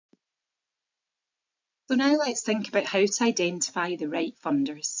So now let's think about how to identify the right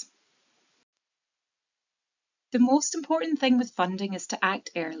funders. The most important thing with funding is to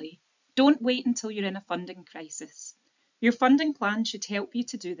act early. Don't wait until you're in a funding crisis. Your funding plan should help you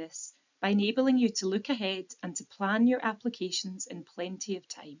to do this by enabling you to look ahead and to plan your applications in plenty of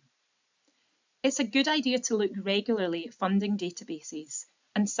time. It's a good idea to look regularly at funding databases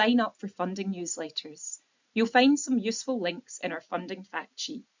and sign up for funding newsletters. You'll find some useful links in our funding fact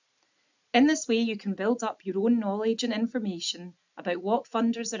sheet. In this way, you can build up your own knowledge and information about what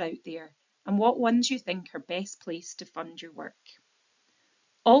funders are out there and what ones you think are best placed to fund your work.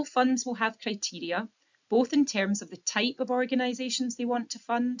 All funds will have criteria, both in terms of the type of organisations they want to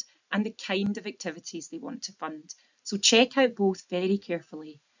fund and the kind of activities they want to fund. So check out both very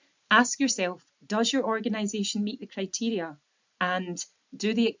carefully. Ask yourself, does your organisation meet the criteria? And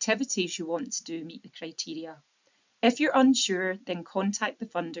do the activities you want to do meet the criteria? If you're unsure, then contact the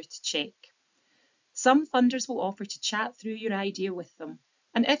funder to check. Some funders will offer to chat through your idea with them,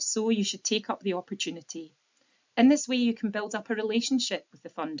 and if so, you should take up the opportunity. In this way, you can build up a relationship with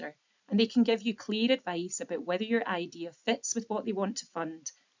the funder, and they can give you clear advice about whether your idea fits with what they want to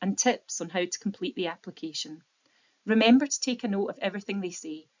fund and tips on how to complete the application. Remember to take a note of everything they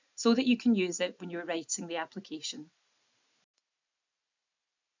say so that you can use it when you're writing the application.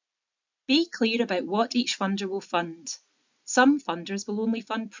 Be clear about what each funder will fund. Some funders will only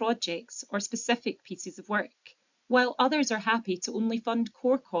fund projects or specific pieces of work, while others are happy to only fund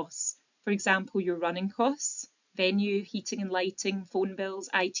core costs, for example, your running costs, venue, heating and lighting, phone bills,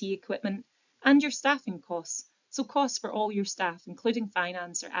 IT equipment, and your staffing costs, so costs for all your staff, including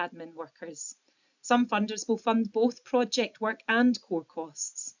finance or admin workers. Some funders will fund both project work and core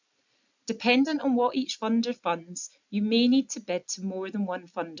costs. Dependent on what each funder funds, you may need to bid to more than one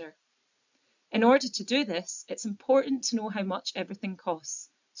funder. In order to do this, it's important to know how much everything costs,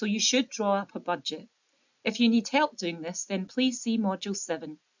 so you should draw up a budget. If you need help doing this, then please see Module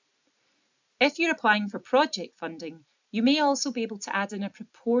 7. If you're applying for project funding, you may also be able to add in a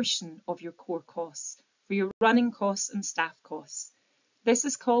proportion of your core costs for your running costs and staff costs. This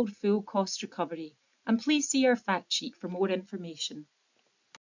is called full cost recovery, and please see our fact sheet for more information.